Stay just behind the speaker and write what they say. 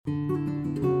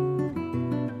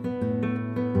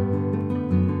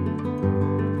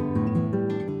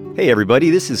Hey everybody,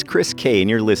 this is Chris Kay, and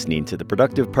you're listening to the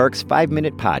Productive Parks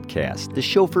 5-Minute Podcast, the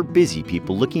show for busy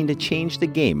people looking to change the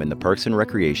game in the parks and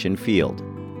recreation field.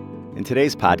 In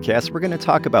today's podcast, we're going to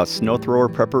talk about snow thrower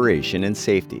preparation and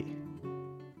safety.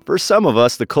 For some of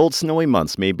us, the cold, snowy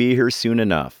months may be here soon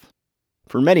enough.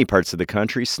 For many parts of the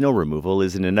country, snow removal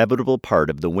is an inevitable part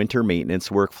of the winter maintenance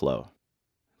workflow.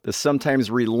 The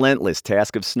sometimes relentless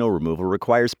task of snow removal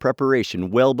requires preparation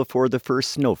well before the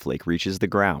first snowflake reaches the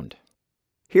ground.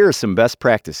 Here are some best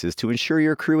practices to ensure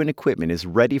your crew and equipment is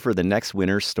ready for the next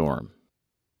winter storm.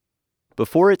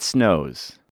 Before it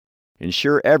snows,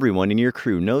 ensure everyone in your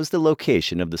crew knows the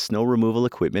location of the snow removal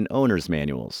equipment owner's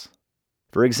manuals.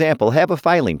 For example, have a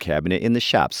filing cabinet in the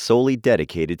shop solely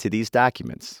dedicated to these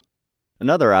documents.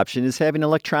 Another option is having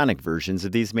electronic versions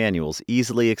of these manuals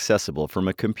easily accessible from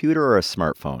a computer or a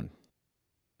smartphone.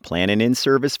 Plan an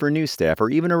in-service for new staff or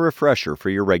even a refresher for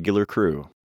your regular crew.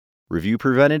 Review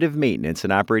preventative maintenance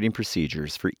and operating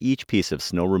procedures for each piece of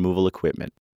snow removal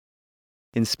equipment.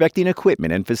 Inspecting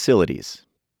equipment and facilities.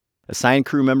 Assign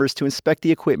crew members to inspect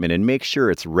the equipment and make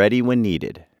sure it's ready when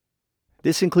needed.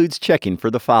 This includes checking for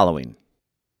the following: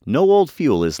 no old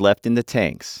fuel is left in the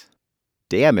tanks,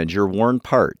 damage or worn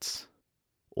parts,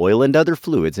 oil and other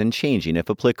fluids and changing if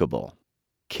applicable,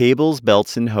 cables,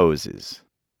 belts, and hoses,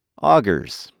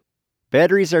 augers.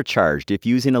 Batteries are charged if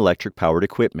using electric-powered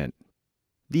equipment.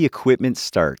 The equipment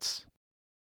starts.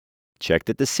 Check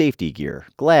that the safety gear,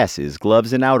 glasses,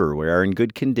 gloves, and outerwear are in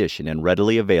good condition and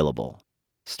readily available.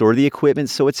 Store the equipment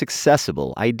so it's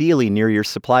accessible, ideally near your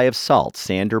supply of salt,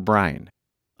 sand, or brine.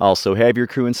 Also, have your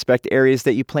crew inspect areas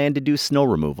that you plan to do snow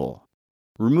removal.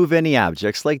 Remove any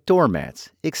objects like doormats,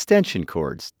 extension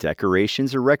cords,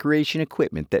 decorations, or recreation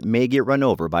equipment that may get run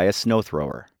over by a snow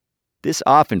thrower. This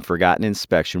often forgotten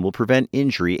inspection will prevent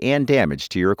injury and damage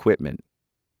to your equipment.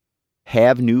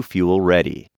 Have new fuel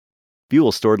ready.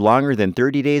 Fuel stored longer than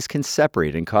 30 days can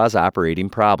separate and cause operating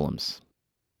problems.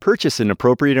 Purchase an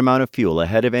appropriate amount of fuel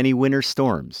ahead of any winter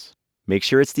storms. Make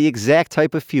sure it's the exact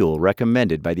type of fuel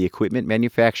recommended by the equipment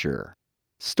manufacturer.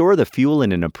 Store the fuel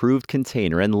in an approved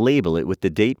container and label it with the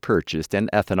date purchased and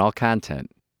ethanol content.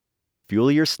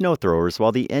 Fuel your snow throwers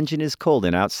while the engine is cold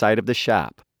and outside of the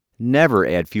shop. Never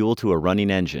add fuel to a running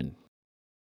engine.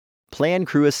 Plan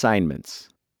crew assignments.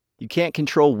 You can't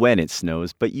control when it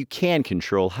snows, but you can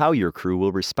control how your crew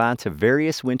will respond to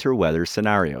various winter weather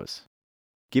scenarios.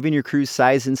 Given your crew's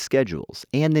size and schedules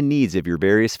and the needs of your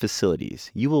various facilities,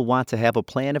 you will want to have a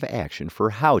plan of action for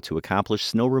how to accomplish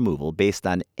snow removal based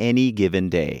on any given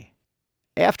day.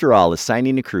 After all,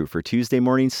 assigning a crew for Tuesday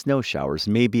morning snow showers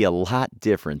may be a lot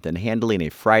different than handling a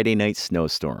Friday night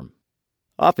snowstorm.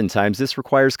 Oftentimes, this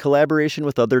requires collaboration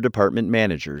with other department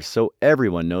managers so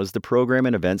everyone knows the program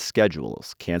and event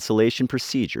schedules, cancellation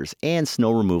procedures, and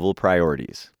snow removal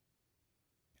priorities.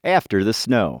 After the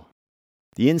snow,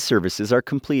 the in-services are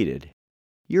completed.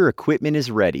 Your equipment is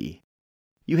ready.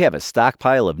 You have a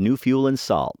stockpile of new fuel and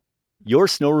salt. Your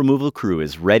snow removal crew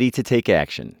is ready to take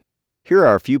action. Here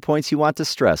are a few points you want to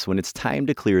stress when it's time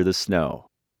to clear the snow.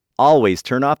 Always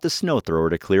turn off the snow thrower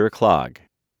to clear a clog.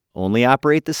 Only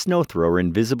operate the snow thrower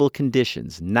in visible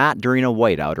conditions, not during a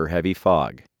whiteout or heavy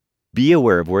fog. Be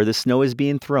aware of where the snow is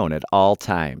being thrown at all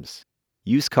times.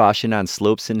 Use caution on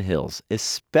slopes and hills,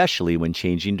 especially when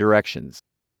changing directions.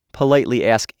 Politely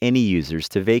ask any users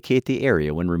to vacate the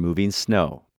area when removing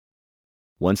snow.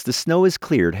 Once the snow is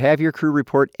cleared, have your crew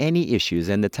report any issues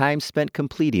and the time spent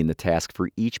completing the task for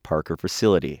each park or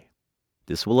facility.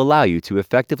 This will allow you to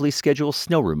effectively schedule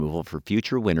snow removal for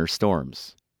future winter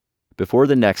storms. Before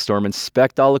the next storm,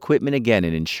 inspect all equipment again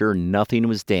and ensure nothing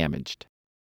was damaged.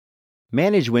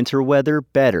 Manage winter weather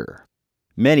better.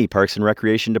 Many parks and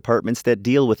recreation departments that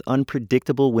deal with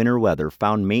unpredictable winter weather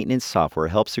found maintenance software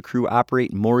helps a crew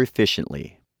operate more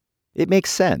efficiently. It makes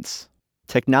sense.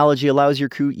 Technology allows your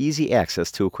crew easy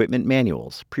access to equipment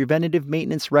manuals, preventative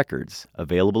maintenance records,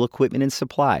 available equipment and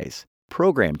supplies,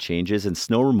 program changes, and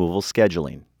snow removal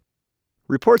scheduling.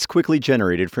 Reports quickly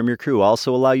generated from your crew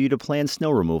also allow you to plan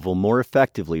snow removal more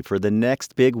effectively for the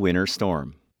next big winter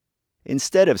storm.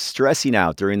 Instead of stressing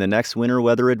out during the next winter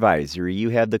weather advisory, you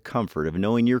have the comfort of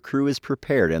knowing your crew is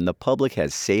prepared and the public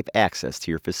has safe access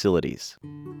to your facilities.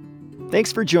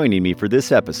 Thanks for joining me for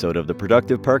this episode of the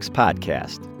Productive Parks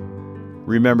Podcast.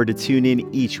 Remember to tune in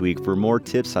each week for more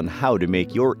tips on how to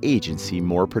make your agency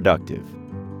more productive.